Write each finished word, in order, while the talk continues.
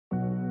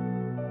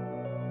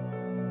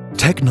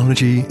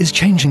Technology is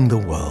changing the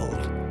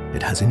world.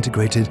 It has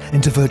integrated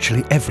into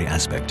virtually every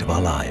aspect of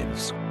our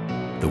lives.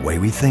 The way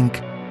we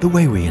think, the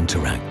way we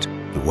interact,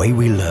 the way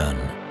we learn.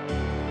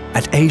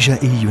 At Asia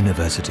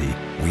E-University,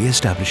 we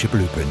establish a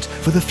blueprint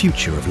for the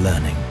future of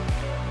learning.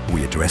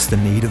 We address the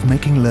need of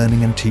making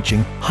learning and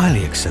teaching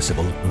highly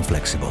accessible and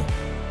flexible.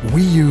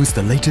 We use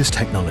the latest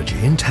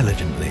technology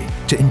intelligently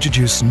to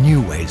introduce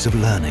new ways of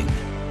learning,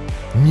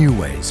 new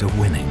ways of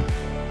winning.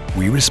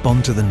 We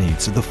respond to the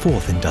needs of the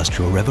fourth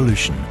industrial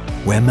revolution,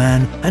 where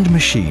man and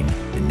machine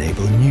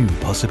enable new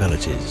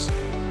possibilities.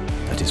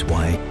 That is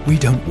why we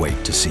don't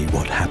wait to see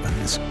what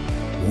happens.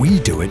 We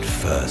do it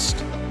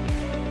first.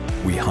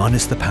 We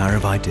harness the power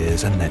of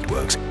ideas and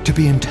networks to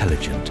be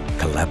intelligent,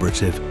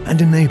 collaborative,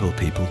 and enable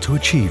people to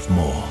achieve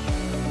more.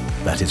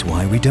 That is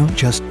why we don't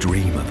just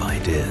dream of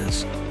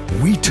ideas.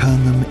 We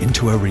turn them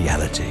into a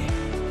reality.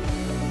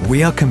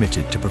 We are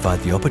committed to provide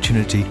the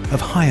opportunity of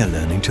higher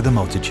learning to the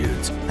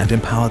multitudes and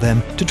empower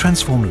them to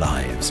transform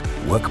lives,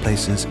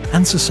 workplaces,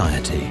 and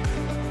society.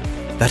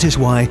 That is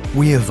why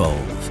we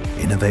evolve,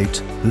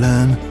 innovate,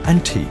 learn,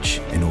 and teach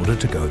in order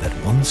to go that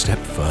one step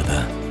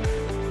further.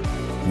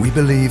 We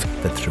believe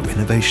that through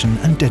innovation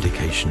and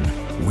dedication,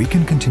 we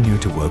can continue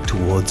to work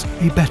towards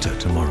a better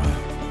tomorrow.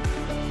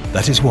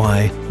 That is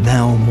why,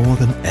 now more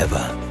than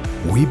ever,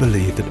 we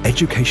believe that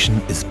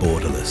education is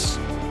borderless,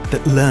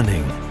 that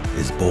learning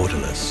is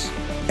borderless.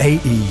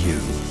 AEU,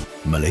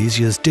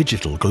 Malaysia's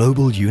digital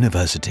global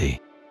university.